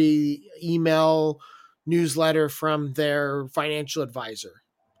cybersecurity email newsletter from their financial advisor.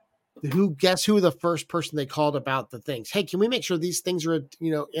 Guess who the first person they called about the things? Hey, can we make sure these things are,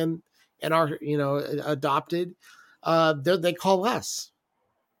 in our, adopted? They call us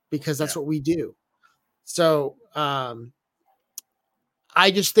because that's what we do. So, I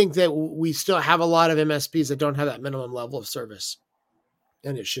just think that we still have a lot of MSPs that don't have that minimum level of service,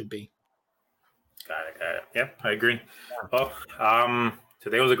 and it should be. Got it. Yep, I agree. Well,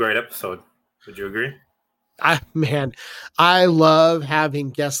 today was a great episode. Would you agree? I love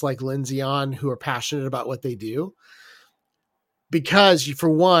having guests like Lindsey on who are passionate about what they do, because for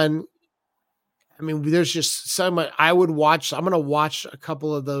one, I mean, there's just so much. I'm going to watch a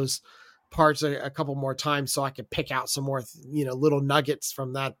couple of those parts a couple more times so I can pick out some more, little nuggets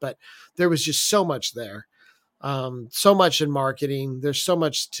from that. But there was just so much there. So much in marketing. There's so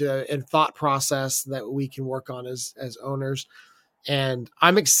much in thought process that we can work on as owners. And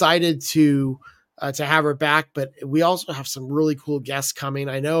I'm excited to have her back, but we also have some really cool guests coming.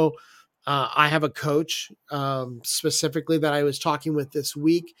 I know I have a coach specifically that I was talking with this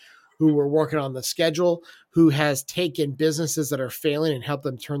week, who we're working on the schedule, who has taken businesses that are failing and helped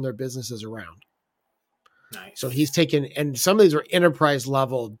them turn their businesses around. Nice. So he's taken, and some of these are enterprise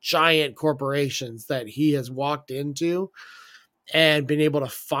level, giant corporations that he has walked into and been able to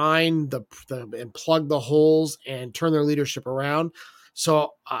find and plug the holes and turn their leadership around.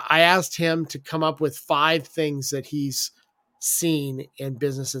 So I asked him to come up with 5 things that he's seen in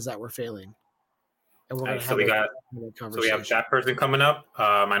businesses that were failing. And we're going to have so we have that person coming up.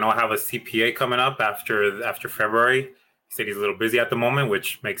 I know I have a CPA coming up after February. He said he's a little busy at the moment,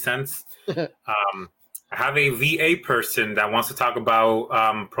 which makes sense. I have a VA person that wants to talk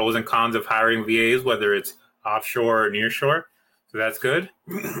about pros and cons of hiring VAs, whether it's offshore or nearshore. So that's good.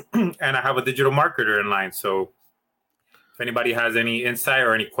 And I have a digital marketer in line. So if anybody has any insight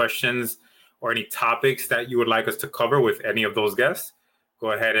or any questions or any topics that you would like us to cover with any of those guests,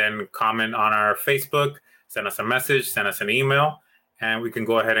 go ahead and comment on our Facebook, send us a message, send us an email, and we can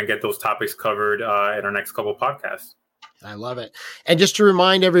go ahead and get those topics covered in our next couple of podcasts. I love it. And just to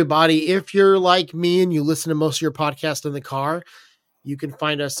remind everybody, if you're like me and you listen to most of your podcasts in the car, you can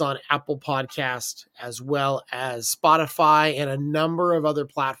find us on Apple Podcast as well as Spotify and a number of other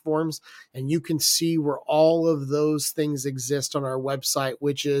platforms. And you can see where all of those things exist on our website,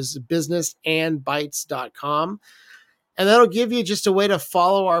 which is businessandbytes.com. And that'll give you just a way to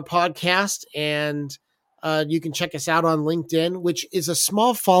follow our podcast. And you can check us out on LinkedIn, which is a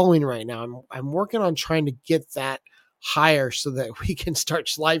small following right now. I'm working on trying to get that higher so that we can start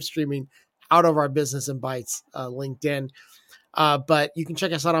live streaming out of our Business and Bytes LinkedIn. But you can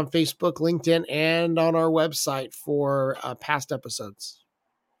check us out on Facebook, LinkedIn, and on our website for past episodes.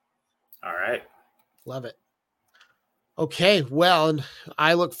 All right. Love it. Okay. Well,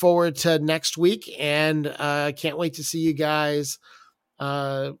 I look forward to next week, and I can't wait to see you guys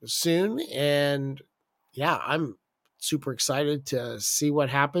soon. And yeah, I'm super excited to see what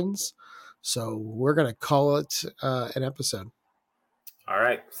happens. So we're going to call it an episode. All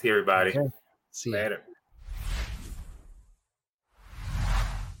right. See everybody. Okay. See you later.